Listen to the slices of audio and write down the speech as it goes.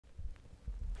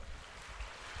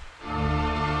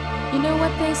You know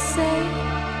what they say?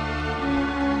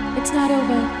 It's not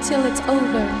over till it's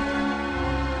over.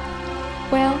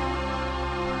 Well,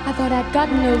 I thought I'd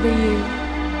gotten over you,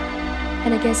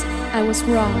 and I guess I was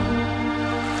wrong.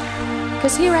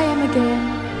 'Cause here I am again,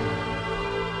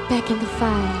 back in the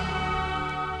fire.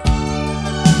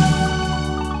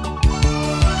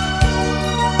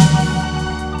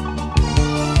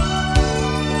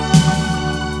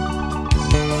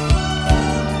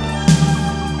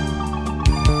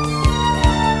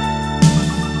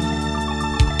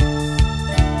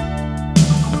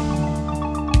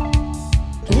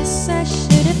 I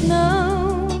should have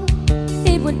known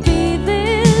it would be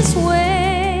this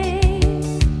way.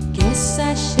 Guess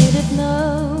I should have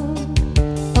known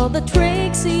all the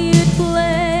tricks you'd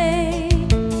play.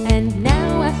 And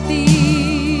now I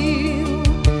feel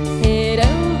head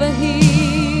over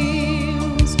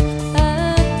heels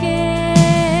again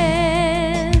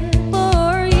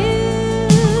for you.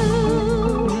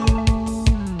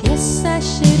 Guess I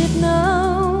should have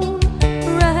known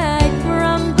right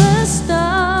from the start.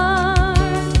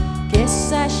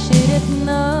 I should have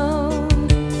known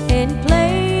and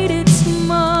played it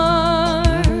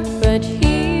smart, but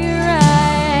here I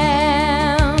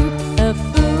am, a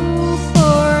fool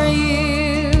for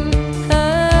you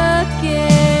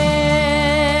again.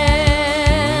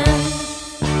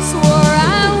 Swore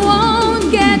I won't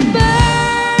get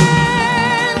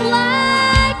burned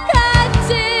like I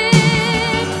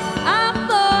did. I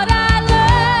thought I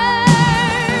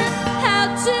learned how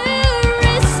to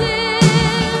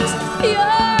resist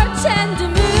your tender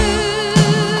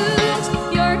moods,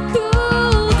 your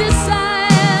cool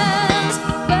desires,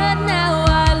 but now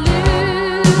I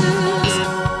lose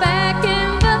back in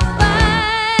the fire.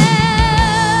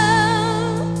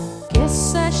 Guess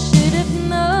I should have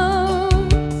known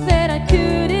that I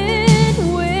couldn't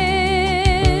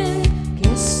win.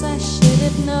 Guess I should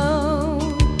have known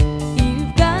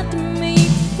you've got me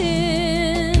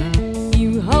pinned. You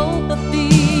hold the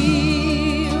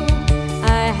field,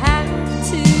 I have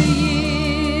to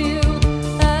yield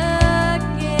again.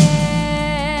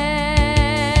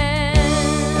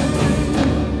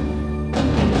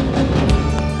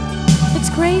 It's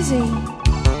crazy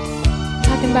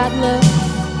talking about love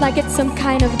like it's some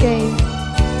kind of game.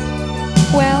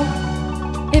 Well,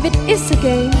 if it is a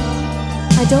game,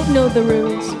 I don't know the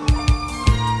rules.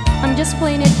 I'm just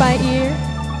playing it by ear,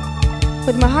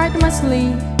 with my heart on my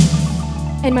sleeve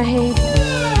and my head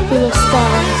full of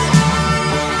stars.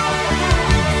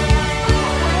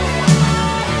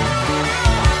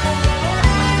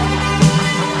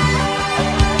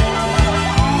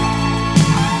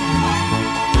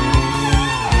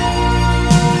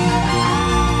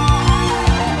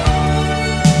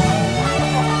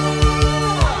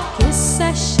 Guess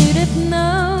I should have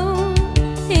known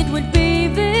it would be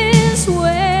this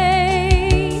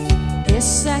way.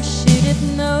 Guess I should have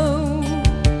known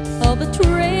all the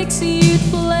tricks you'd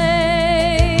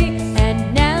play.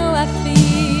 And now I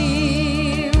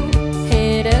feel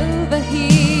head over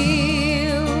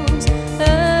heels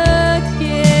again.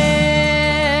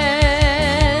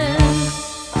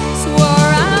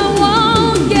 Swore I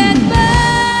won't get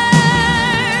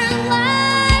burned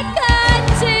like I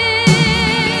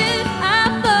did. I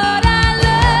thought I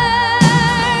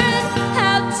learned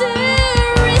how to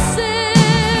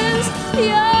resist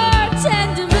your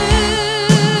tender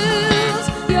moods,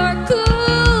 your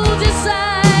cool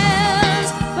desires,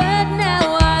 but now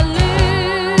I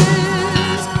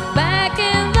lose back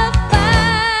in the fire.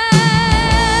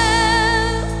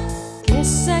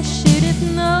 Guess I should have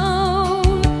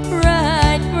known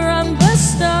right from the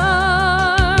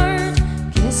start.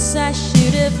 Guess I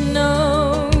should have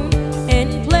known and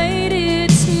played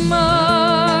it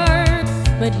smart,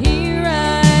 but here